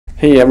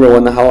Hey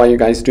everyone, how are you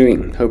guys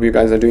doing? Hope you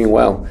guys are doing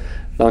well.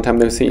 Long time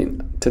no see.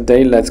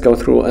 Today let's go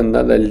through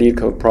another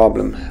LeetCode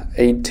problem,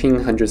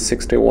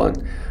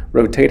 1861,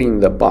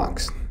 rotating the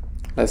box.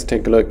 Let's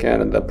take a look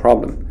at the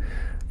problem.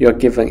 You're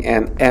given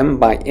an m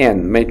by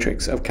n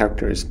matrix of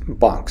characters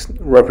box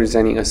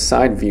representing a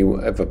side view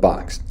of a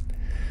box.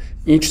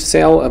 Each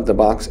cell of the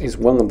box is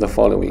one of the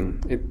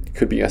following. It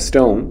could be a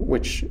stone,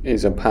 which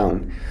is a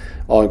pound,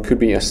 or it could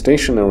be a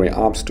stationary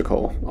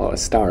obstacle, or a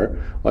star,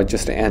 or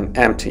just an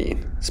empty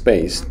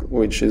space,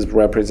 which is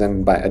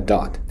represented by a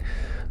dot.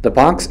 The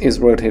box is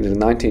rotated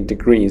 90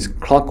 degrees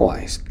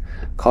clockwise,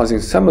 causing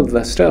some of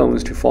the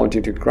stones to fall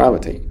due to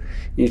gravity.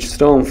 Each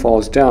stone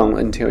falls down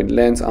until it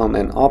lands on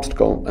an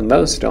obstacle,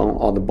 another stone,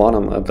 or the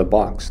bottom of the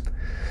box.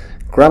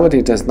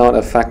 Gravity does not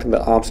affect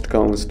the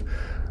obstacle's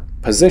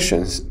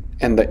positions,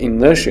 and the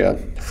inertia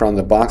from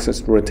the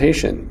box's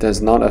rotation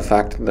does not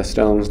affect the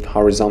stone's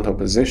horizontal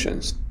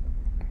positions.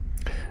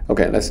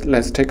 Okay,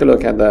 let's take a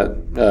look at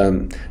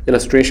the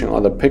illustration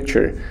or the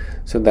picture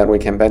so that we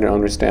can better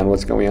understand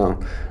what's going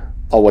on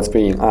or what's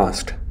being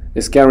asked.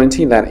 It's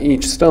guaranteed that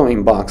each stone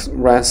in box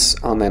rests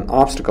on an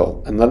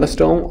obstacle, another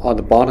stone, or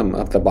the bottom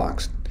of the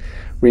box.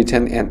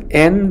 Return an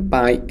n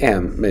by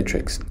m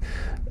matrix.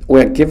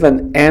 We're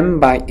given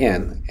m by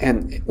n,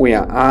 and we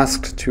are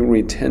asked to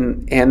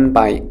return n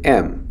by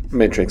m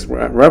matrix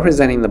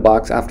representing the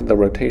box after the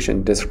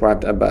rotation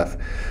described above.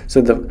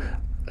 So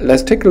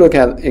let's take a look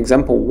at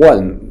example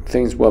 1.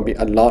 Things will be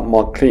a lot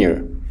more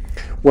clear.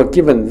 We're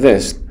given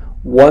this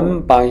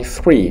 1 by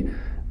 3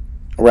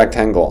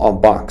 rectangle or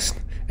box,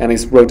 and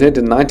it's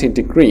rotated 90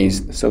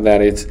 degrees so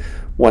that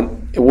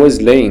when it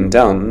was laying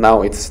down,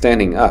 now it's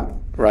standing up,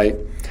 right?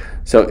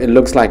 So it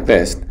looks like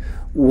this.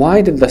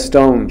 Why did the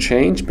stone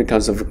change?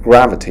 Because of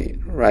gravity,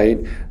 right?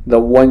 The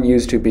one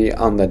used to be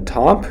on the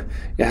top,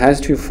 it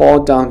has to fall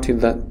down to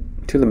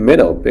the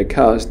middle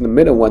because the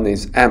middle one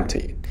is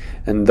empty.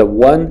 And the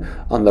one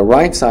on the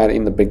right side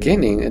in the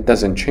beginning, it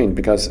doesn't change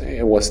because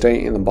it will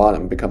stay in the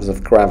bottom because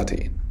of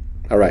gravity.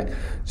 All right,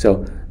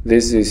 so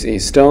this is a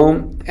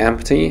stone,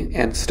 empty,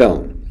 and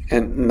stone.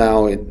 And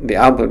now the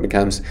output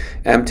becomes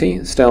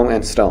empty, stone,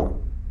 and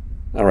stone.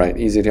 All right,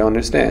 easy to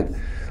understand.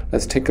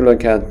 Let's take a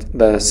look at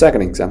the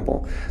second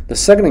example. The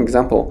second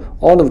example,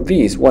 all of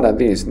these, what are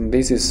these?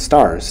 This is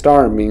star.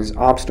 Star means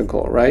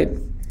obstacle, right?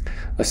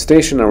 A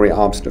stationary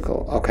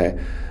obstacle. Okay.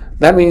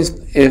 That means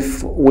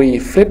if we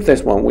flip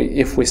this one,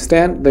 if we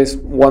stand this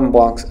one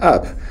box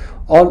up,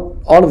 all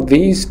of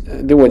these,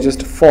 they will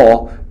just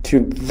fall to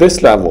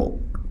this level.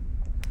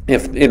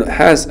 If it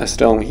has a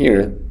stone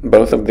here,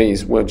 both of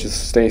these will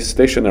just stay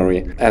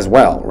stationary as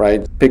well,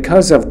 right?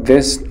 Because of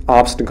this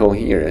obstacle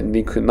here,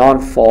 they could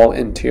not fall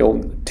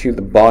until to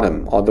the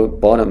bottom, although the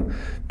bottom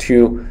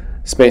two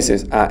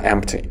spaces are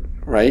empty,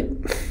 right?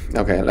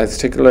 Okay, let's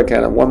take a look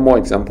at one more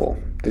example.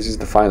 This is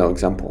the final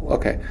example.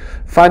 Okay,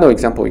 final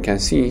example you can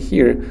see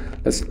here.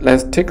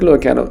 Let's take a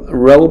look at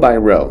row by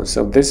row.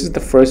 So this is the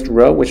first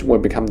row, which will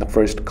become the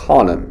first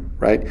column,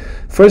 right?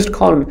 First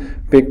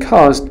column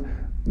because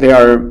there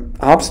are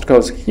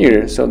obstacles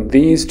here, so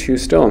these two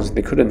stones,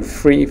 they couldn't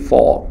free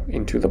fall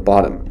into the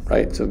bottom,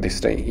 right? So they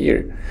stay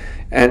here.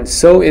 And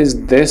so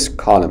is this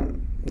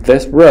column.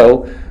 This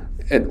row,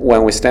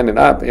 when we stand it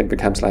up, it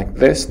becomes like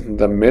this,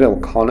 the middle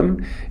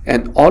column,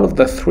 and all of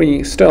the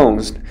three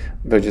stones,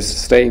 they'll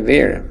just stay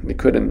there. They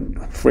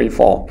couldn't free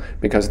fall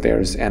because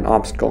there's an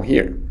obstacle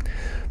here.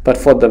 But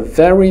for the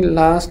very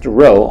last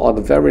row, or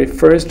the very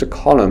first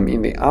column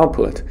in the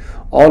output,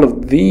 all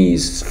of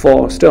these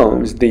four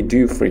stones, they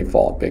do free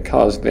fall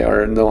because there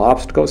are no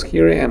obstacles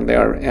here and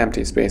there are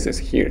empty spaces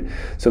here.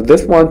 So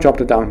this one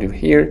dropped down to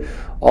here.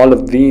 All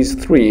of these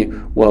three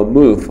will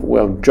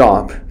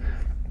drop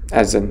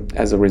as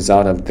a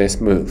result of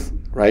this move,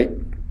 right?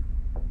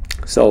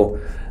 So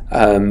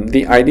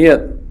the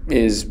idea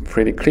is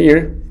pretty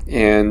clear,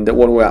 and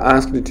what we're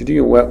asked to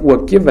do,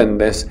 we're given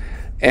this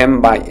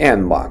m by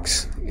n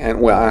box, and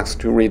we're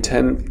asked to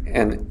return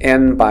an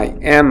n by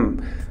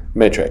m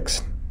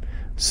matrix.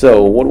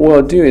 So what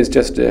we'll do is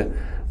just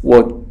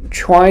we'll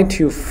try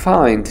to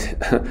find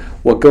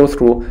we'll go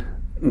through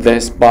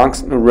this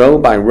box row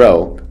by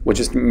row. We'll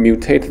just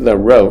mutate the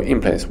row in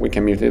place. We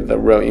can mutate the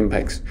row in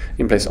place.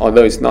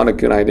 Although it's not a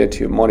good idea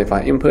to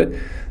modify input,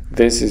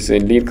 this is a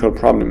LeetCode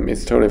problem.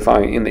 It's totally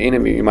fine. In the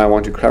interview, you might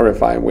want to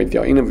clarify with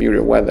your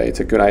interviewer whether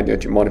it's a good idea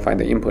to modify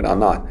the input or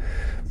not.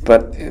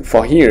 But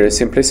for here,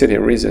 simplicity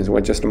reasons,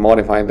 we'll just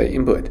modify the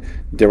input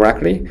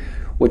directly.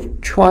 We'll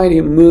try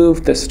to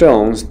move the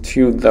stones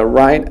to the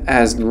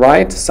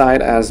right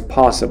side as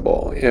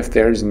possible if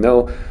there's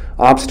no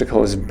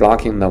obstacles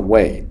blocking the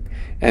way.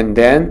 And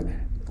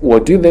then we'll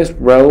do this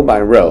row by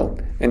row.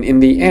 And in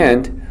the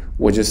end,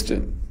 we'll just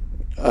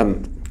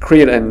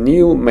create a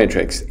new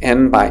matrix,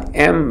 n by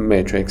m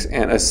matrix,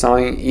 and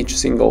assign each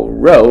single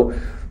row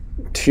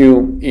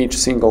to each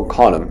single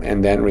column,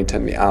 and then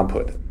return the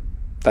output.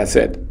 That's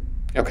it.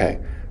 Okay,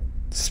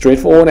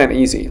 straightforward and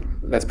easy.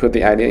 Let's put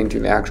the idea into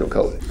the actual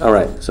code. All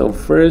right, so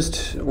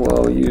first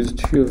we'll use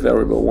two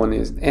variables. One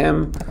is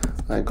m,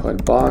 I call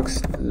it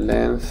box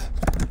length.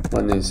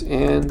 One is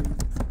n,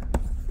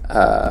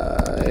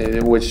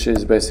 which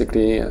is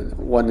basically,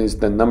 one is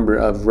the number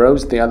of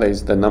rows, the other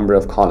is the number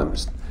of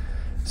columns.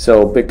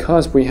 So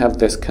because we have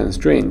this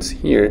constraints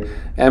here,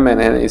 m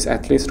and n is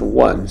at least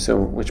 1, so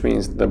which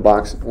means the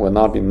box will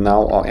not be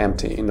null or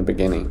empty in the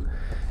beginning.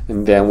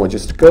 And then we'll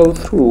just go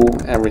through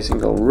every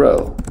single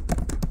row.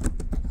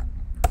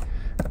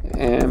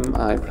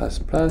 mi++.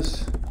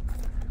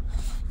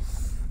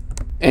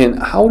 And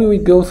how do we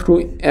go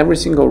through every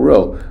single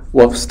row?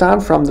 We'll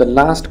start from the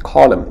last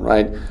column,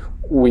 right?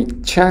 We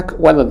check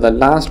whether the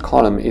last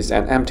column is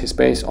an empty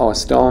space or a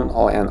stone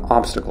or an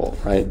obstacle,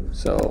 right?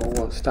 So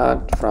we'll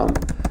start from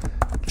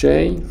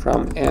j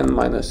from n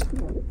minus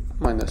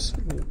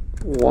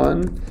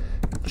 1.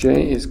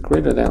 J is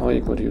greater than or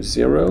equal to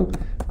 0.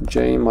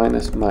 J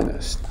minus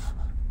minus.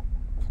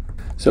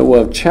 So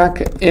we'll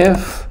check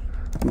if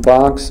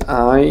box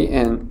I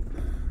and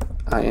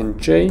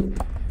j,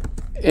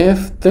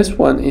 if this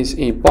one is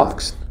a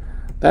box,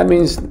 that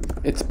means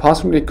it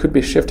possibly could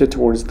be shifted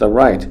towards the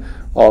right,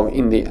 or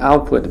in the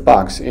output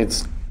box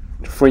it's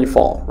free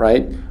fall,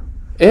 right?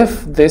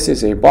 If this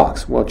is a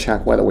box, we'll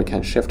check whether we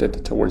can shift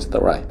it towards the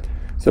right.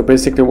 So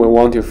basically we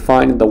want to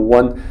find the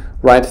one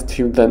right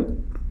to the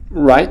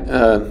right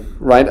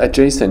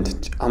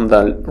adjacent on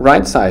the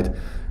right side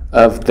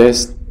of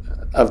this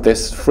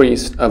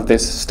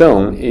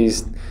stone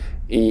is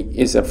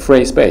a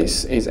free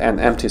space, is an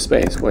empty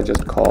space. We'll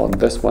just call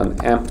this one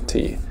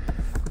empty,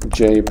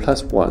 j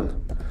plus 1.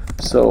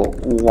 So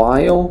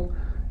while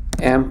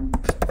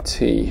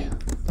empty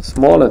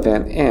smaller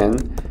than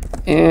n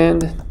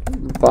and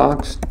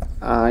box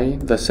I,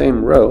 the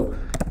same row,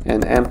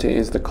 and empty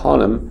is the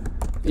column,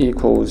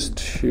 equals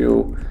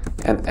to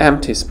an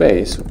empty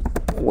space,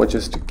 we'll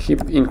just keep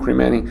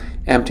incrementing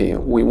empty.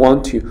 We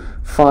want to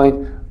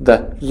find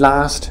the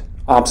last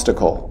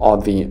obstacle, or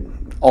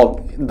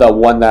the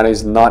one that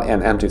is not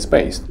an empty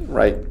space,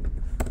 right?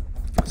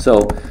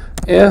 So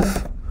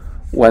if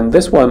when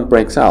this one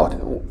breaks out,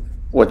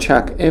 we'll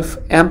check if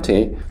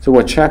empty. So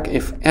we'll check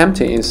if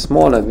empty is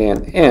smaller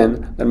than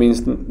n. That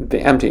means the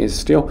empty is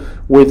still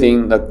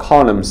within the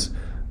column's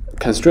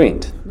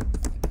constraint,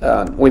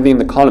 within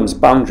the column's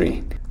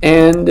boundary.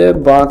 And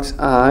box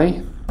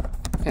I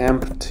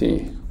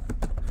empty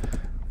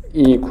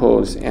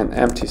equals an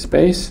empty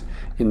space.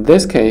 In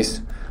this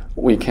case,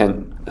 we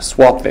can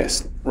swap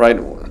this, right?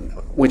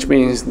 Which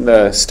means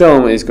the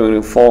stone is going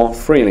to fall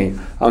freely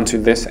onto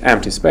this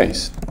empty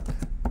space.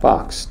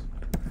 Box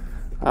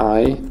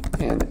I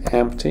and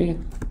empty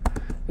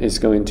is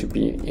going to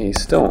be a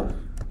stone.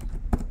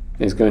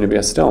 It's going to be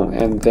a stone,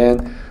 and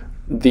then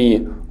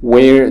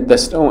where the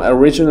stone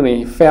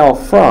originally fell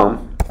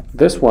from,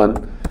 this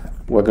one,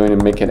 we're going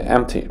to make it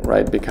empty,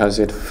 right? Because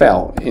it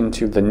fell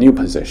into the new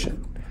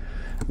position.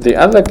 The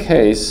other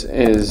case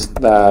is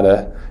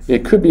that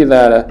it could be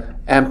that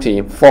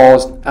empty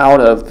falls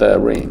out of the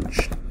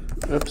range.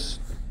 Oops.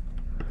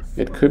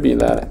 It could be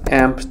that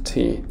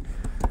empty,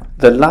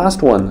 the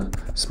last one,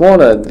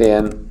 smaller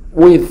than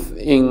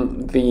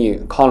within the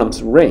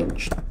column's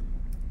range.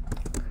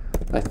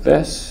 Like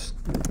this,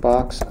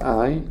 box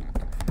I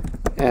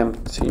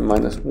empty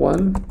minus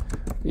 1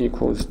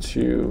 equals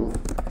to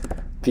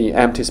the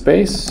empty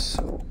space.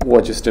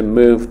 We'll just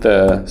move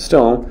the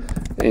stone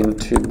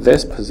into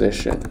this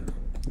position.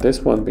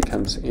 This one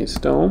becomes a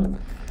stone,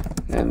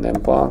 and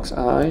then box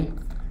I,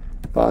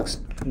 box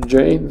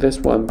j, this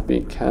one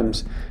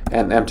becomes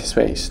an empty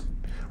space.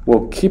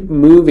 We'll keep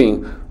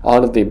moving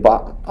all of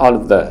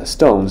the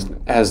stones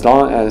as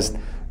long as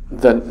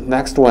the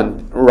next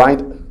one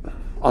right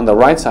on the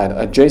right side,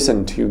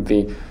 adjacent to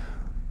the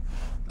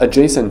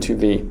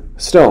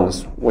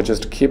stones, we'll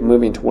just keep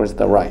moving towards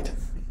the right.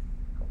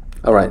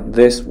 All right,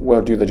 this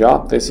will do the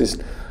job. This is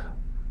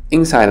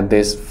inside of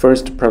this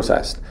first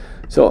process.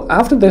 So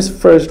after this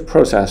first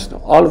process,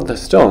 all of the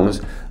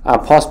stones are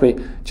possibly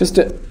just,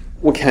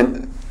 we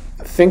can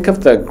think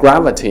of the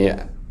gravity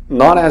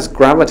not as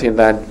gravity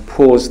that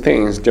pulls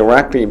things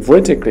directly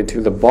vertically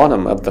to the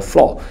bottom of the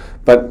floor,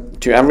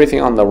 but to everything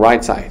on the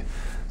right side.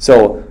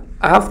 So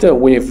after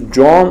we've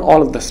drawn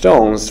all of the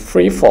stones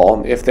free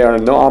fall, if there are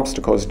no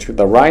obstacles to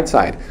the right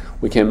side,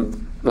 we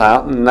can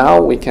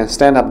now we can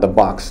stand up the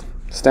box.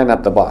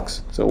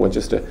 So we'll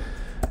just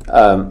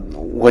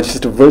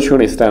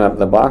virtually stand up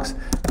the box.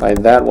 By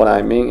that, what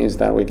I mean is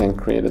that we can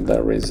create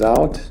the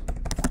result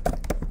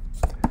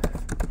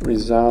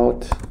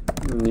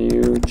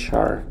new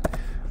chart.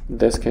 In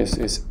this case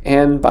is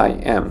n by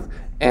m.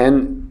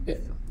 N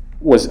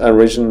was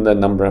originally the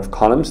number of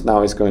columns,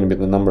 now it's going to be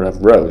the number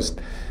of rows.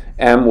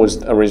 M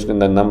was originally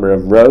the number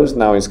of rows,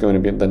 now it's going to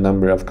be the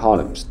number of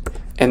columns.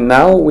 And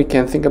now we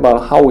can think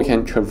about how we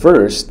can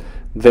traverse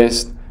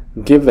this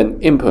given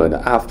input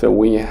after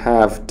we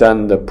have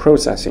done the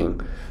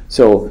processing.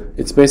 So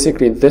it's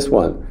basically this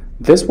one.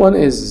 This one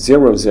is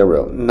 0,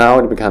 0. Now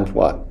it becomes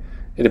what?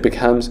 It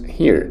becomes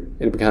here.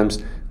 It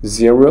becomes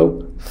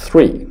 0,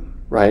 3,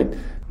 right?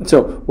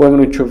 So we're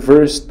going to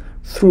traverse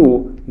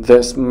through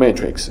this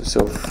matrix.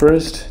 So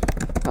first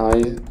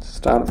I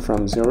start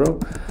from 0.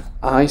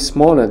 I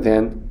smaller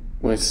than,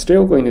 we're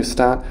still going to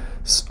start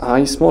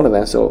I smaller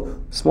than,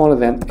 so smaller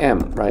than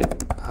m,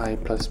 right? I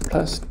plus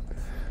plus.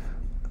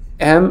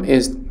 M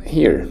is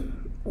here,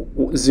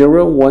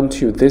 0, 1,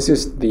 2. This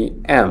is the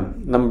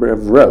m, number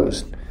of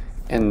rows.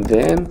 And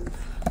then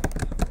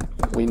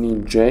we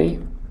need j,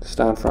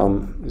 start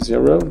from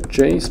 0,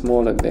 j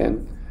smaller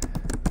than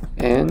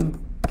n,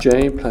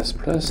 j plus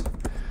plus,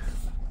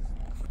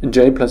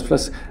 j plus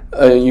plus.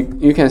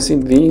 You can see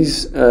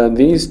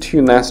these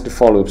two nested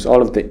for loops,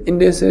 all of the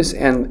indices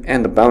and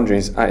the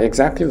boundaries are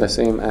exactly the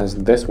same as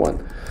this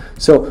one.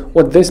 So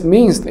what this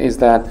means is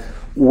that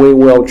we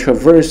will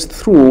traverse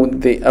through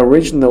the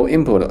original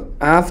input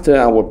after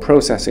our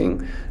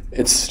processing.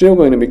 It's still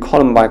going to be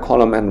column by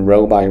column and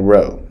row by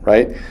row,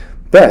 right?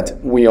 But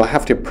we'll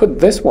have to put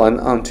this one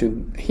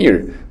onto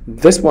here,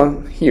 this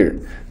one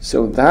here.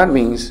 So that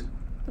means,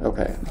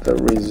 okay, the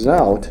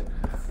result,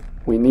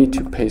 we need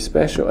to pay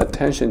special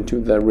attention to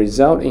the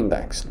result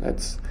index.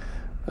 Let's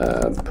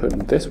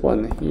put this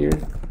one here.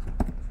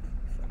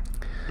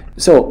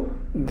 So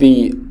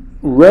the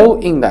row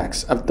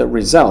index of the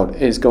result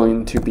is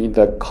going to be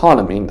the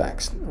column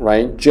index,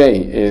 right? J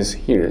is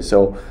here.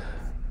 So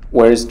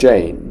where's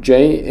J?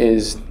 J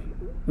is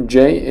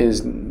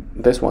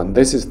this one.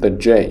 This is the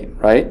J,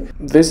 right?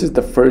 This is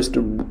the first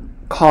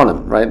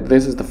column, right?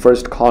 This is the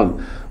first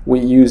column. We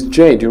use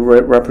J to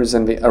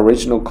represent the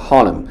original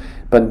column,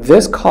 but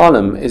this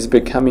column is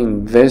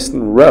becoming this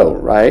row,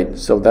 right?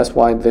 So that's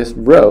why this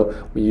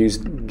row we use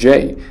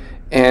J,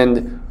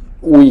 and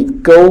we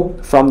go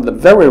from the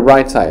very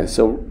right side,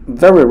 so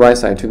very right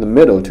side to the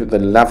middle to the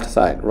left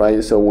side,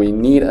 right? So we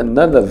need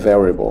another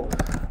variable.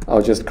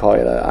 I'll just call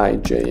it I,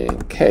 J,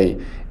 and K.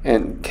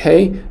 And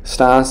K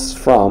starts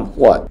from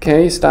what?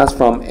 K starts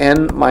from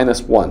n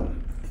minus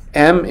 1.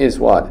 M is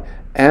what?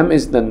 M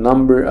is the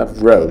number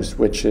of rows,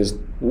 which is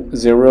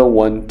 0,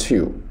 1,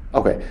 2.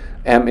 Okay,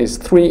 M is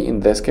 3 in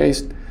this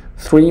case.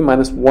 3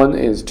 minus 1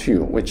 is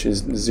 2, which is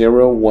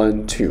 0,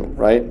 1, 2,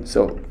 right?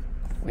 So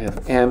we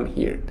have M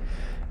here.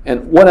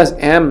 And what does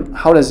M,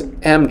 how does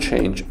M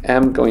change?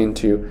 M going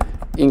to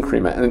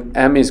increment, and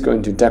M is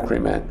going to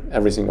decrement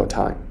every single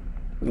time.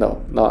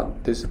 No,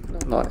 not this,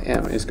 not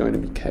M, is going to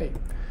be K,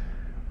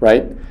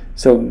 right?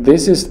 So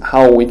this is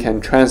how we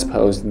can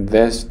transpose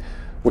this,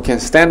 we can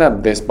stand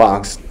up this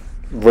box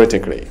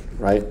vertically,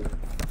 right?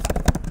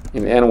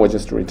 In the end, we'll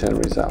just return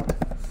result.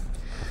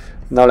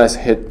 Now let's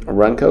hit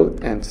run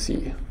code and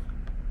see.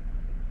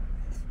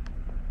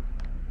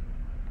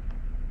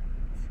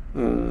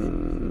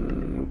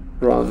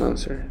 Wrong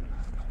answer.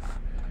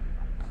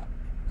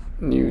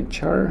 New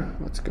char,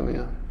 what's going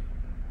on?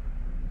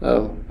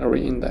 Oh,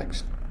 array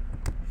index.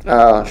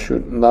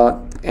 Should not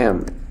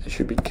M, it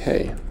should be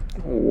K.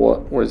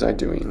 What was I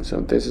doing? So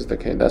this is the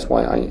K, that's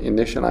why I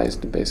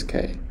initialized this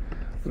K.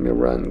 Let me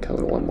run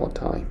code one more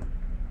time.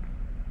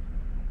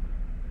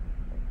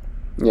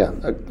 Yeah,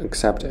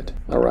 accepted.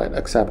 Alright,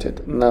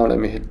 accepted. Now let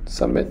me hit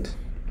submit.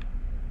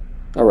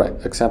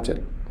 Alright,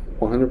 accepted.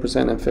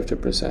 100% and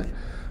 50%.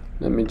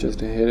 Let me just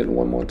hit it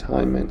one more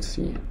time and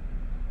see.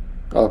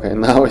 Okay,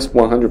 now it's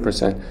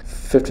 100%,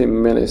 50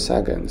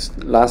 milliseconds.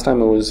 Last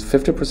time it was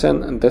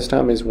 50%, and this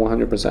time is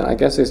 100%. I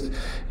guess it's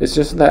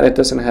just that it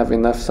doesn't have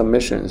enough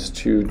submissions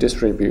to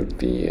distribute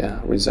the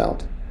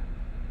result.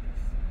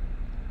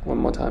 One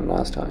more time,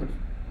 last time.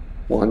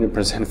 100%,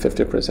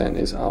 50%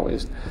 is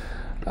always.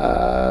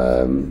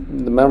 The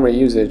memory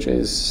usage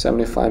is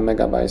 75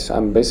 megabytes.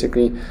 I'm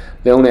basically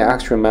the only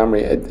extra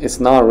memory.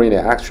 It's not really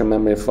extra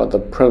memory for the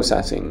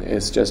processing.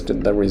 It's just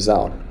the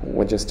result.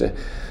 We're just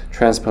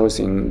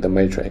transposing the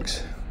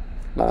matrix.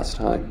 Last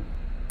time,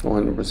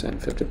 100%,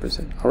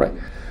 50%. All right.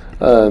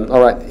 All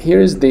right.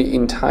 Here's the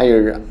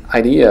entire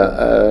idea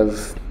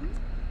of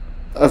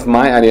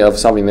my idea of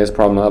solving this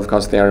problem. Of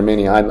course, there are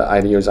many other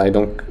ideas. I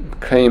don't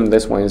claim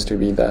this one is to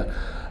be the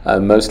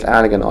most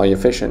elegant or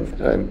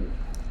efficient.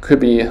 Could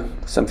be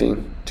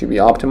something to be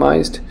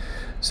optimized.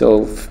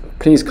 So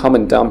please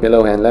comment down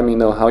below and let me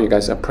know how you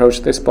guys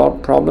approach this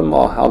problem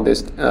or how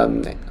this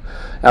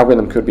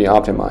algorithm could be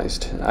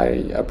optimized. I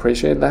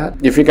appreciate that.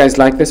 If you guys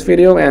like this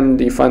video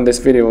and you find this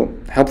video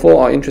helpful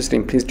or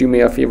interesting, please do me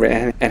a favor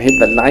and hit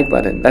the like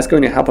button. That's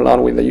going to help a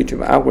lot with the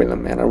YouTube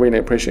algorithm, and I really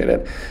appreciate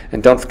it.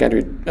 And don't forget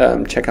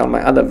to check out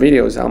my other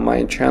videos on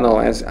my channel,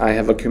 as I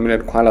have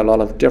accumulated quite a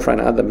lot of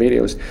different other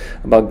videos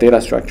about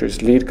data structures,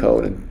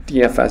 LeetCode,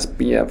 DFS,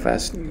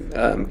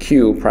 BFS,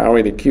 queue,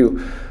 priority queue,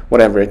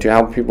 whatever, to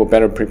help people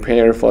better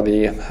prepare for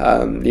the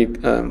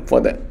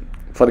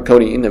for the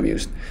coding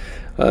interviews.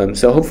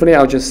 So hopefully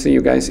I'll just see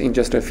you guys in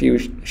just a few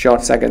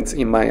short seconds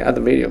in my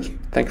other videos.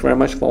 Thank you very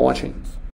much for watching.